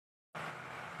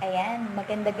Ayan,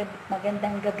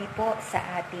 magandang gabi po sa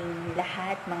ating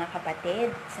lahat mga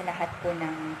kapatid, sa lahat po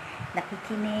ng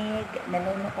nakikinig,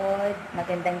 nanonood.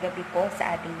 Magandang gabi po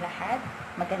sa ating lahat.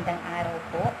 Magandang araw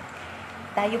po.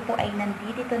 Tayo po ay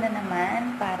nandito na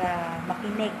naman para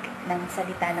makinig ng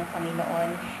salita ng Panginoon.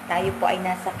 Tayo po ay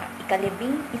nasa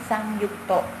ika-11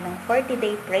 yugto ng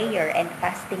 40-day prayer and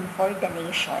fasting for the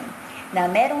nation na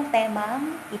merong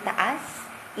temang itaas,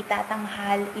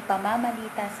 itatanghal,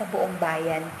 ipamamalita sa buong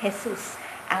bayan, Jesus,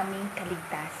 aming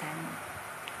kaligtasan.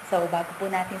 So, bago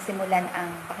po natin simulan ang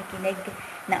pakikinig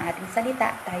ng ating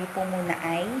salita, tayo po muna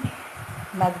ay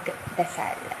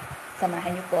magdasal.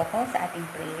 Samahan niyo po ako sa ating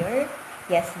prayer.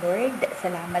 Yes, Lord,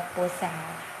 salamat po sa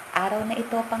araw na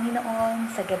ito,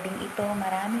 Panginoon. Sa gabing ito,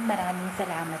 maraming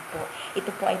salamat po.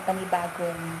 Ito po ay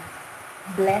panibagong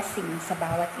blessing sa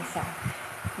bawat isa.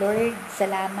 Lord,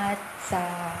 salamat sa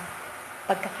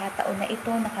pagkakataon na ito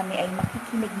na kami ay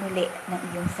makikinig muli ng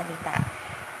iyong salita.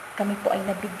 Kami po ay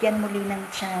nabigyan muli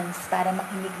ng chance para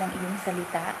makinig ng iyong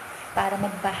salita, para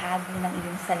magbahagi ng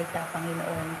iyong salita,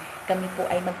 Panginoon. Kami po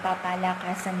ay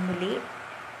magpapalakasan muli,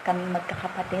 kami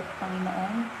magkakapatid,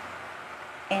 Panginoon.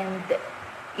 And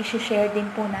isi-share din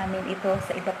po namin ito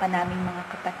sa iba pa naming mga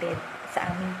kapatid,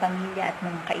 sa aming pamilya at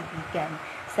mga kaibigan.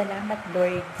 Salamat,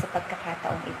 Lord, sa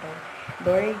pagkakataong ito.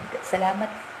 Lord,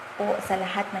 salamat po sa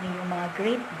lahat ng iyong mga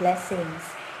great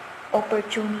blessings,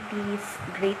 opportunities,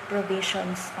 great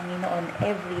provisions, Panginoon,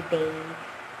 every day.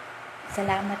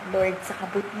 Salamat, Lord, sa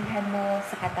kabutihan mo,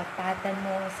 sa katapatan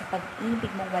mo, sa pag-ibig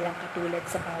mong walang katulad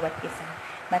sa bawat isa.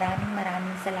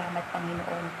 Maraming salamat,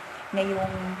 Panginoon.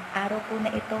 Ngayong araw po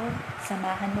na ito,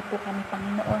 samahan mo po kami,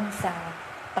 Panginoon, sa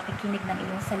pakikinig ng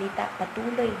iyong salita.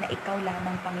 Patuloy na ikaw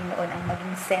lamang, Panginoon, ang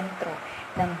maging sentro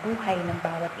ng buhay ng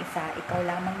bawat isa. Ikaw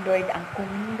lamang, Lord, ang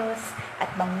kumilos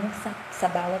at mangusap sa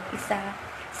bawat isa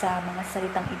sa mga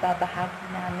salitang ibabahagi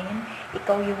namin.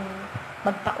 Ikaw yung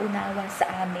magpaunawa sa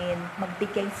amin,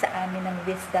 magbigay sa amin ng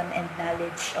wisdom and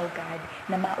knowledge, O God,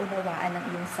 na maunawaan ang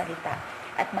iyong salita.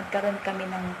 At magkaroon kami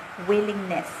ng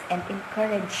willingness and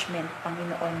encouragement,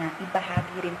 Panginoon, na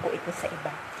ibahagi rin po ito sa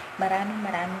iba.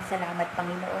 Maraming salamat,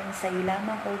 Panginoon. Sa iyo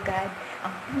lamang, O God,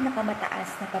 ang pinakamataas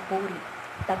na papuri,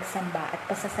 pagsamba at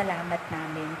pasasalamat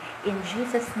namin. In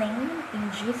Jesus' name,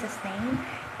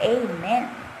 Amen.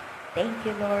 Thank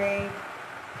you, Lord.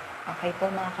 Okay po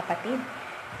mga kapatid,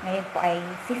 ngayon po ay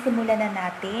sisimulan na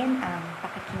natin ang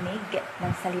pakikinig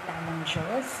ng salita ng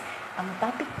Diyos. Ang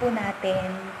topic po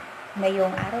natin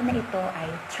ngayong araw na ito ay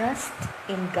Trust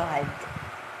in God.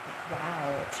 Wow,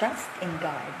 Trust in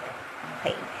God.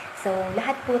 Okay, so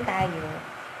lahat po tayo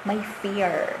may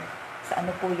fear. So ano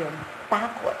po yun?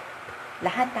 Takot.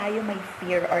 Lahat tayo may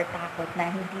fear or takot na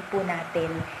hindi po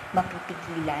natin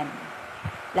mapipigilan.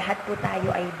 Lahat po tayo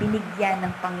ay binigyan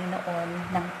ng Panginoon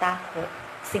ng takot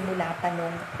simula pa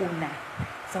nung una.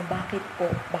 So bakit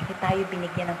tayo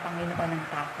binigyan ng Panginoon ng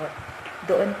takot?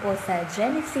 Doon po sa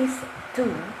Genesis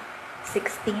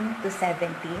 2:16 to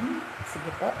 17.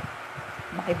 Sige po,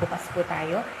 makibukas po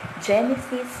tayo.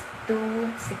 Genesis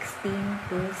 2:16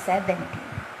 to 17.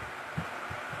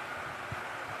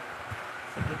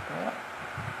 Sige po.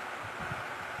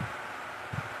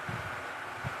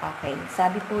 Okay,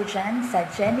 sabi po dyan sa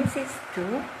Genesis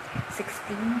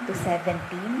 2:16 to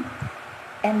 17,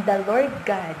 And the Lord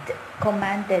God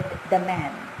commanded the man,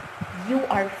 You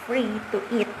are free to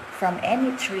eat from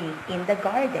any tree in the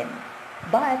garden,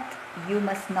 but you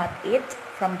must not eat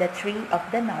from the tree of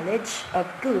the knowledge of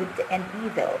good and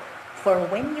evil, for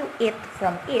when you eat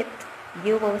from it,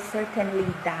 you will certainly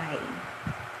die.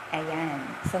 Ayan.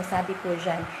 So sabi po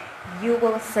dyan, you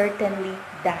will certainly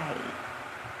die.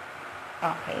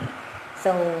 Okay.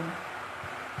 So,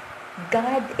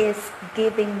 God is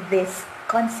giving this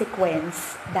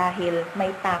consequence dahil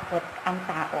may takot ang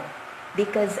tao.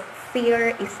 Because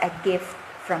fear is a gift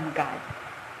from God.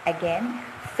 Again,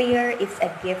 fear is a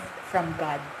gift from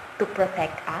God to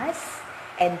protect us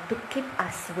and to keep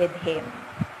us with Him.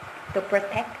 To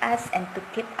protect us and to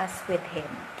keep us with Him.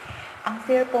 Ang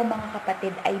fear po mga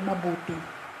kapatid ay mabuti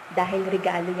dahil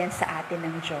regalo yan sa atin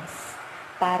ng Diyos.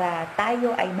 Para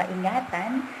tayo ay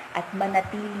maingatan at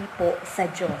manatili po sa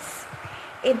Diyos.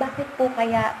 Bakit po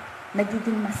kaya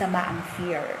nagiging masama ang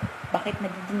fear? Bakit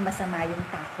nagiging masama yung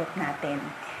takot natin?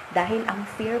 Dahil ang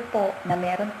fear po na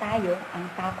meron tayo, ang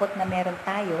takot na meron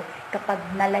tayo, kapag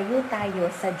nalayo tayo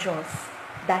sa Diyos,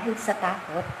 dahil sa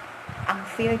takot, ang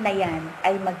fear na yan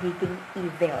ay magiging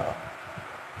evil.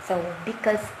 So,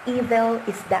 because evil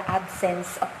is the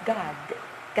absence of God.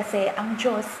 Kasi ang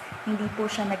Diyos, hindi po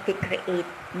siya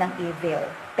nag-create ng evil.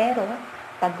 Pero,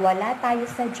 pag wala tayo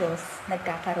sa Diyos,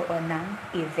 nagkakaroon ng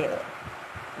evil.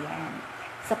 Yan.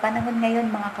 Sa panahon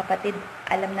ngayon, mga kapatid,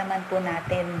 alam naman po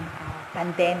natin,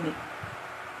 pandemic.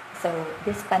 So,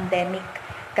 this pandemic,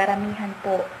 karamihan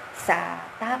po sa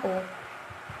tao,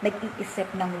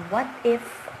 nag-iisip ng what if,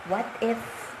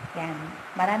 yan.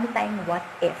 Marami tayong what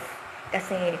if.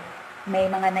 Kasi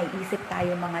may mga naiisip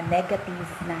tayo, mga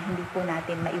negative na hindi po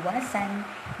natin maiwasan,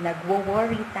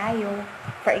 nagwo-worry tayo.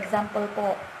 For example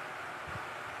po,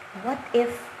 what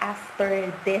if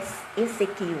after this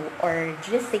ECQ or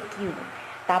GCQ,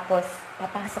 tapos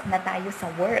papasok na tayo sa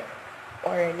work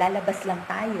or lalabas lang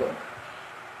tayo?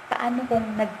 Paano kung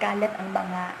nagkalat ang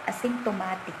mga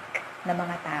asymptomatic na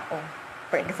mga tao?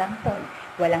 For example,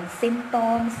 walang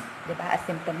symptoms, di ba?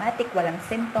 Asymptomatic, walang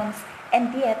symptoms,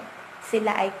 and yet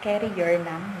sila ay carrier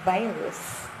ng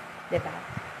virus, di ba?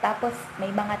 Tapos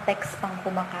may mga text pang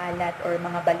kumakalat or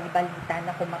mga balibalita na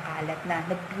kumakalat na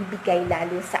nagbibigay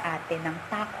lalo sa atin ng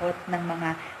takot ng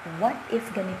mga what if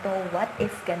ganito, what if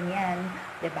ganyan,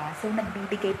 'di ba? So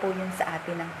nagbibigay po 'yun sa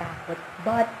atin ng takot.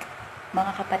 But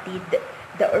mga kapatid,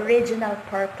 the original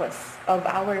purpose of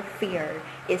our fear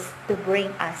is to bring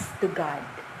us to God.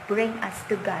 Bring us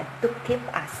to God, to keep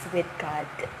us with God.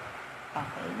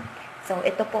 Okay? So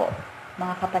ito po,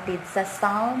 mga kapatid, sa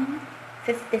Psalm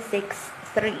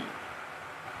 56:3.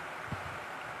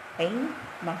 Okay?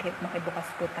 Makibukas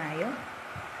po tayo.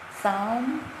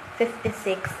 Psalm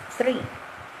 56:3.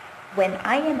 When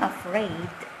I am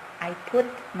afraid, I put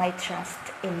my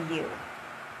trust in you.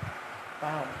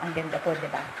 Wow, ang ganda po, di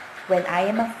ba? When I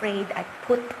am afraid, I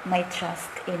put my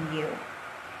trust in you.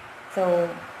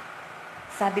 So,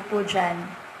 sabi po dyan,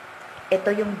 ito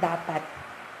yung dapat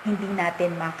hindi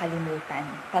natin makalimutan.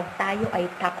 Pag tayo ay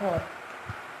takot,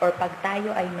 or pag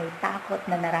tayo ay may takot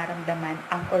na nararamdaman,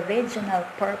 ang original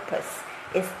purpose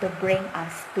is to bring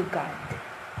us to God.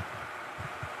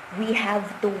 We have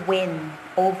to win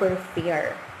over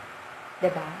fear.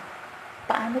 Diba?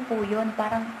 Paano po yun?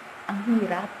 Parang ang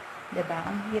hirap. Diba?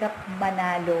 Ang hirap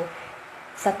manalo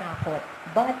sa takot.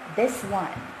 But this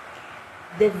one,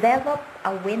 develop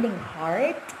a winning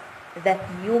heart that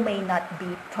you may not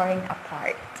be torn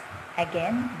apart.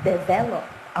 Again, develop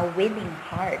a winning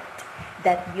heart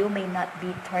that you may not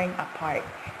be torn apart.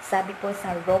 Sabi po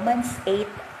sa Romans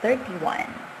 8:31.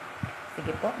 Sige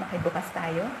po, makibukas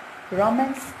tayo.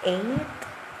 Romans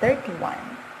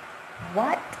 8:31.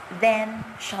 What then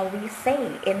shall we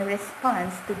say in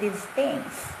response to these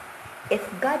things? If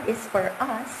God is for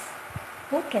us,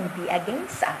 who can be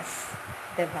against us?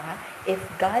 Diba? If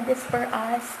God is for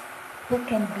us, who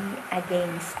can be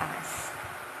against us?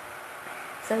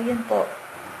 So yun po.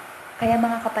 Kaya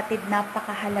mga kapatid,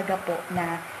 napakahalaga po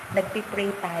na nagpipray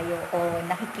tayo o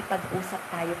nakikipag-usap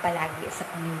tayo palagi sa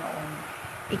Panginoon.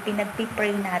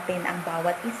 Ipinagpipray natin ang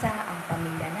bawat isa, ang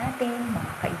pamilya natin,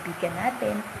 mga kaibigan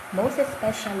natin, most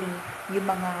especially yung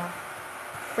mga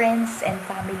friends and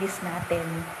families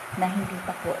natin na hindi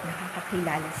pa po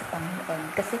nakakakilala sa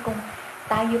Panginoon. Kasi kung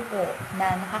tayo po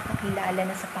na nakakakilala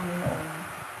na sa Panginoon,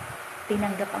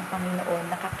 tinanggap ang Panginoon,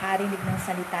 nakakarinig ng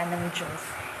salita ng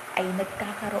Diyos, ay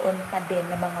nagkakaroon pa din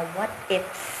ng mga what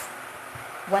ifs.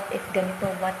 What if ganito,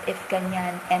 what if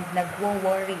ganyan, and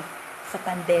nagwo-worry sa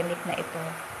pandemic na ito.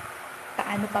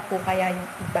 Paano pa po kaya yung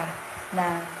iba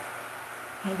na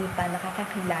hindi pa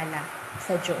nakakakilala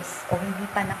sa Diyos o hindi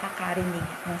pa nakakarinig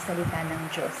ng salita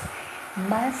ng Diyos?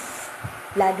 Mas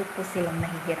lalo po silang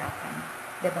nahihirapan.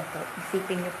 Diba po?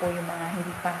 Isipin niyo po yung mga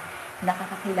hindi pa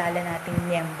nakakakilala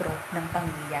nating miyembro ng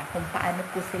pamilya, kung paano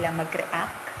po sila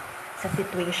mag-react sa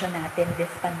situation natin, this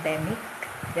pandemic,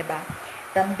 diba?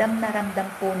 Ramdam na ramdam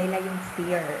po nila yung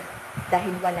fear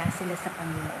dahil wala sila sa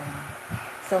Panginoon.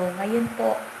 So, ngayon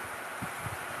po,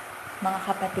 mga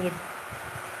kapatid,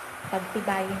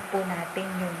 pagtibayin po natin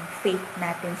yung faith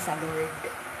natin sa Lord.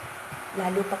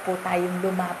 Lalo pa po tayong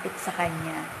lumapit sa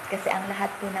Kanya. Kasi ang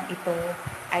lahat po ng ito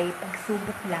ay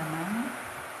pagsubok lamang.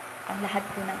 Ang lahat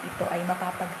po ng ito ay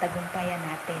mapapagtagumpayan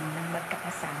natin ng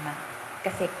magkakasama.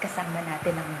 Kasi kasama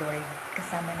natin ang Lord,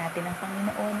 kasama natin ang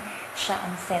Panginoon, siya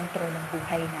ang sentro ng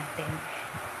buhay natin.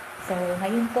 So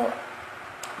ngayon po,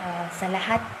 sa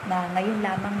lahat na ngayon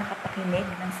lamang nakapakinig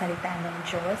ng salita ng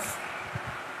Diyos,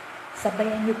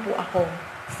 sabayan niyo po ako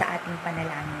sa ating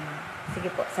panalangin.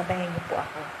 Sige po, sabayan niyo po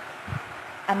ako.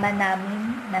 Ama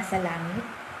namin nasa langit,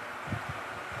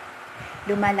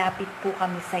 lumalapit po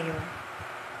kami sa iyo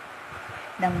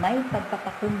nang may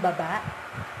pagpapakumbaba.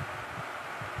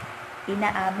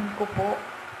 Inaamin ko po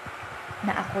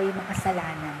na ako'y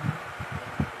makasalanan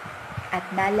at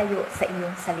nalayo sa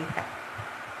iyong salita.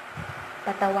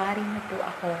 Patawarin niyo po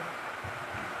ako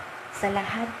sa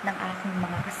lahat ng aking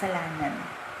mga kasalanan.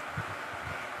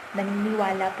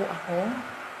 Naniniwala po ako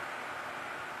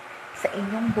sa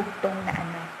inyong bugtong na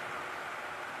anak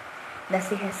na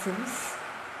si Jesus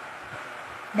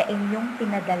na inyong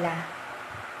pinadala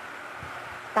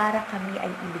para kami ay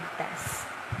iligtas.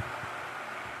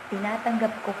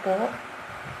 Tinatanggap ko po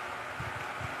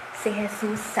si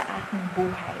Jesus sa aking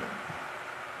buhay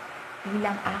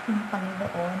bilang aking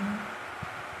Panginoon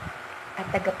at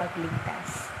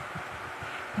tagapagligtas.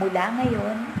 Mula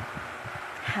ngayon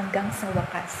hanggang sa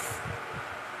wakas,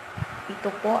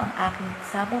 ito po ang aking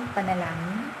samong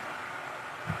panalangin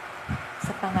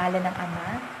sa pangalan ng Ama,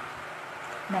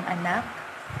 ng Anak,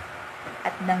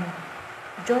 at ng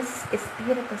Diyos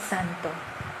Espiritu Santo.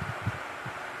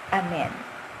 Amen.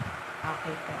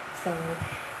 Okay po. So,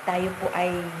 tayo po ay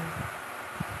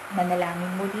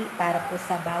manalangin muli para po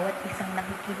sa bawat isang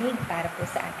nakikinig, para po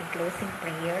sa ating closing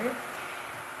prayer.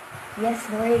 Yes,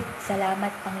 Lord,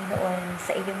 salamat Panginoon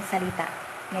sa iyong salita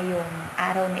ngayong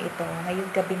araw na ito,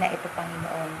 ngayong gabi na ito,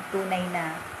 Panginoon. Tunay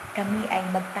na kami ay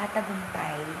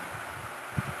magtatagumpay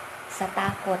sa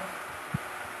takot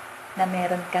na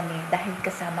meron kami dahil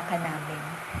kasama ka namin.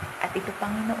 At ito,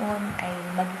 Panginoon, ay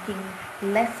magiging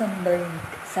lesson learned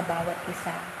sa bawat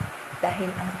isa.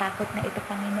 Dahil ang takot na ito,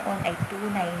 Panginoon, ay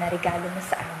tunay na regalo mo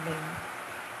sa amin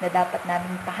na dapat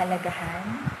namin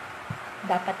pahalagahan,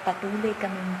 dapat patuloy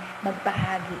kaming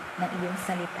magbahagi ng iyong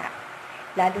salita.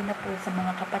 Lalo na po sa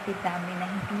mga kapatid namin na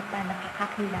hindi pa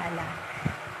nakakakilala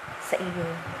sa iyo,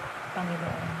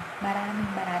 Panginoon.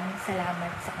 Maraming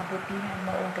salamat sa kabutihan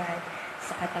mo, O God,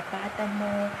 sa katapatan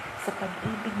mo, sa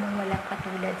pag-ibig mong walang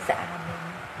katulad sa amin.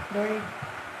 Lord,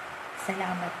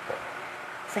 salamat po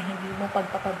sa hindi mo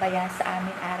pagpapabaya sa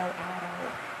amin araw-araw.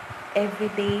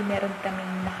 Everyday meron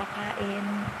kaming nakakain,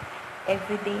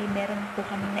 everyday meron po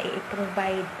kaming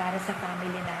na-i-provide para sa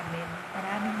family namin.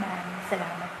 Maraming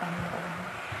salamat, Panginoon.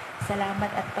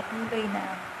 Salamat at patuloy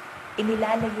na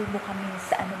inilalayo mo kami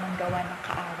sa anumang gawa ng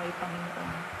kaaway,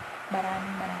 Panginoon.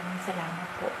 Maraming salamat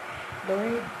po.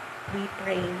 Lord, we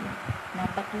pray na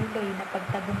patuloy na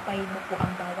pagtagumpayin mo po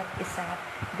ang bawat isa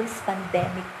this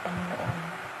pandemic, Panginoon.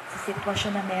 Sa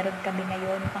sitwasyon na meron kami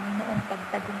ngayon, Panginoon,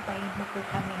 pagtagumpayin mo po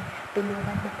kami,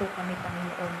 tulungan mo po kami,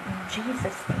 Panginoon. In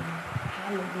Jesus' name,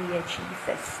 hallelujah,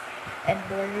 Jesus. And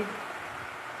Lord,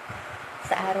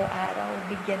 sa araw-araw,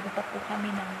 bigyan mo pa po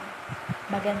kami ng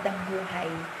magandang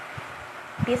buhay,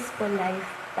 peaceful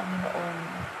life, Panginoon.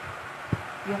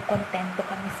 Yung kontento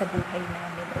kami sa buhay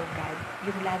namin, O God.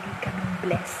 Yung lagi kaming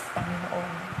blessed,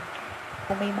 Panginoon.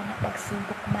 Kung may mga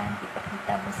pagsubok man,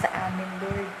 ipakita mo sa amin,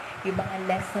 Lord, yung mga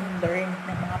lesson learned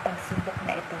ng mga pagsubok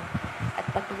na ito. At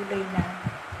patuloy na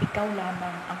ikaw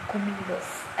lamang ang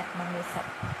kumilos at mangusap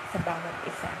sa bawat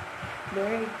isa.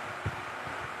 Lord,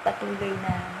 patuloy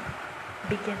na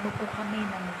bigyan mo po kami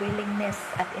ng willingness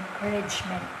at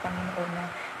encouragement, Panginoon,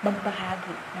 na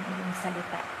magbahagi ng iyong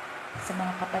salita sa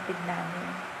mga kapatid namin.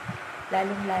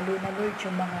 Lalong-lalo na, Lord,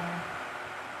 yung mga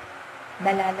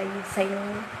nalalayo sa iyo,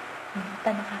 hindi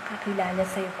pa nakakakilala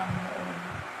sa iyo, Panginoon.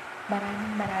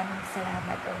 Maraming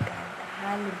salamat, O God.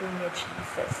 Hallelujah,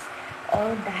 Jesus.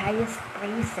 All the highest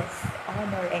praises,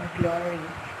 honor, and glory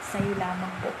sa iyo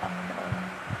lamang po, Panginoon.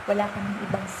 Wala kaming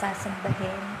ibang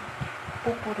sasambahin,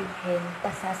 pupurihin,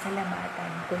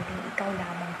 pasasalamatan, kundi ikaw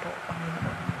lamang po,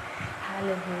 Panginoon.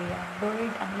 Hallelujah.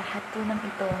 Lord, ang lahat po ng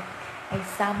ito ay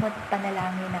samot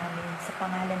panalangin namin sa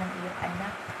pangalan ng iyong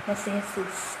anak na si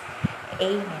Jesus.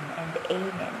 Amen and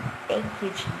amen. Thank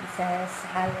you, Jesus.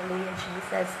 Hallelujah,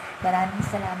 Jesus. Maraming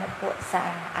salamat po sa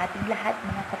ating lahat,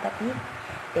 mga kapatid.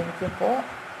 Thank you po.